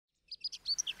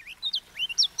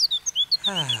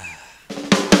I've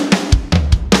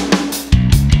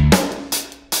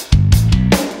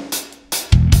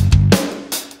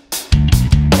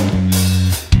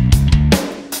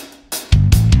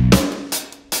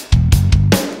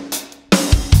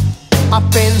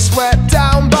been swept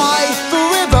down by the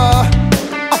river.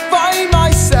 I find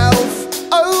myself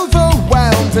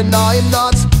overwhelmed, and I am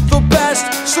not the best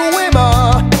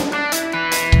swimmer.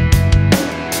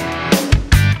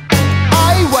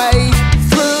 I wade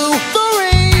through the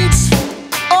reeds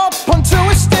up onto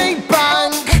a steep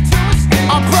bank.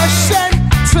 I brush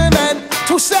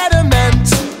sentimental sediment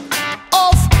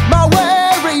off my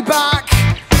weary back.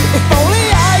 If only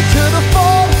I could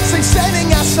afford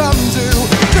sailing as some do,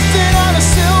 drifting on a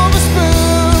silver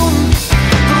spoon.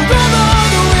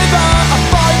 The river, I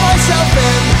find myself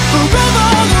in. The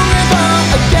river,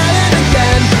 again and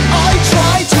again. I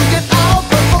try to get out,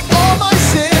 but for all my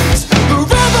sins. The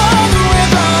river,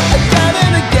 again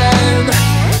and again.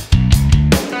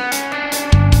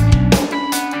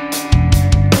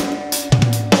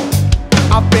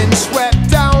 I've been swept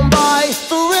down by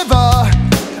the river.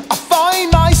 I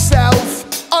find myself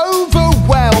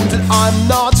overwhelmed, and I'm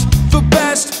not the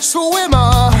best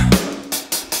swimmer.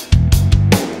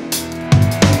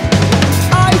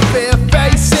 I fear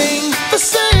facing the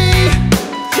sea,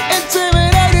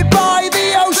 intimidated by the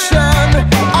ocean.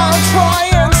 I'll try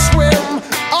and swim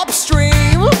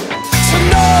upstream, to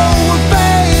no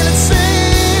avail it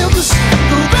seems.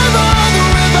 The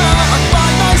river, I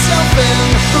find myself in.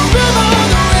 The river,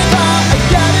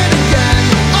 again and again.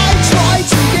 I try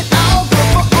to get out, but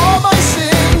for all my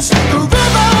sins. The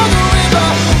river,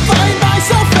 find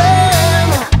myself in.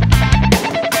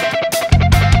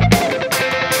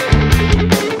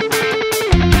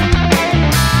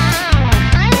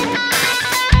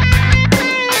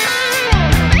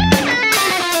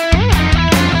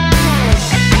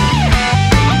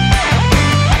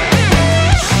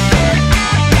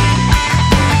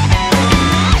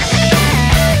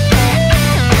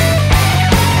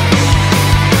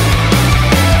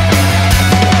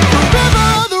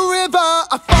 The river,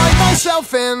 I find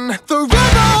myself in. The